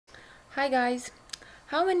Hi guys!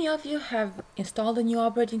 How many of you have installed a new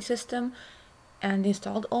operating system and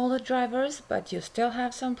installed all the drivers, but you still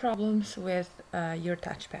have some problems with your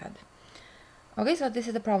touchpad? Okay, so this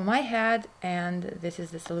is the problem I had, and this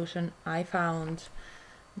is the solution I found.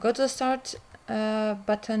 Go to the Start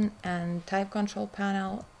button and type Control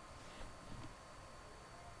Panel.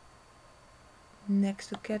 Next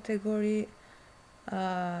to Category,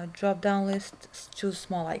 drop down list, choose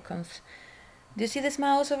Small Icons. Do you see this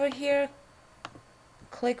mouse over here?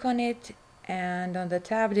 Click on it, and on the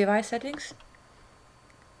tab Device Settings,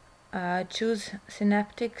 choose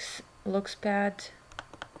Synaptics Pad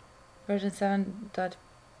version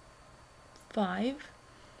 7.5.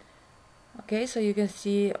 Okay, so you can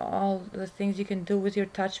see all the things you can do with your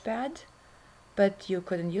touchpad, but you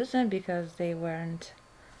couldn't use them because they weren't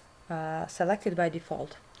selected by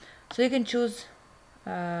default. So you can choose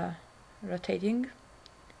rotating,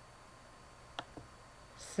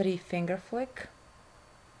 3-finger flick,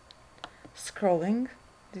 scrolling.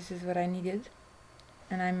 This is what I needed,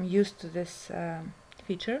 and I'm used to this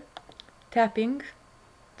feature. Tapping,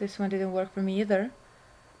 this one didn't work for me either.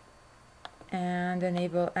 And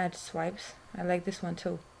enable edge swipes, I like this one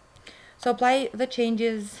too. So apply the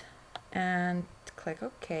changes and click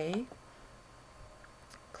OK.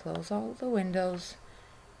 Close all the windows,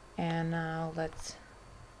 and now let's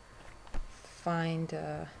find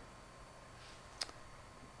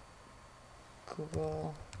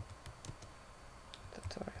Google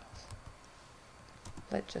tutorials.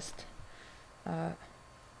 Let's just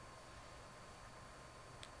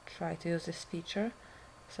try to use this feature.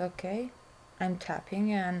 It's okay. I'm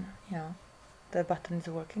tapping, and the button is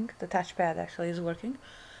working. The touchpad actually is working.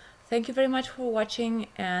 Thank you very much for watching,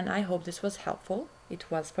 and I hope this was helpful. It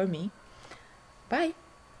was for me. Bye!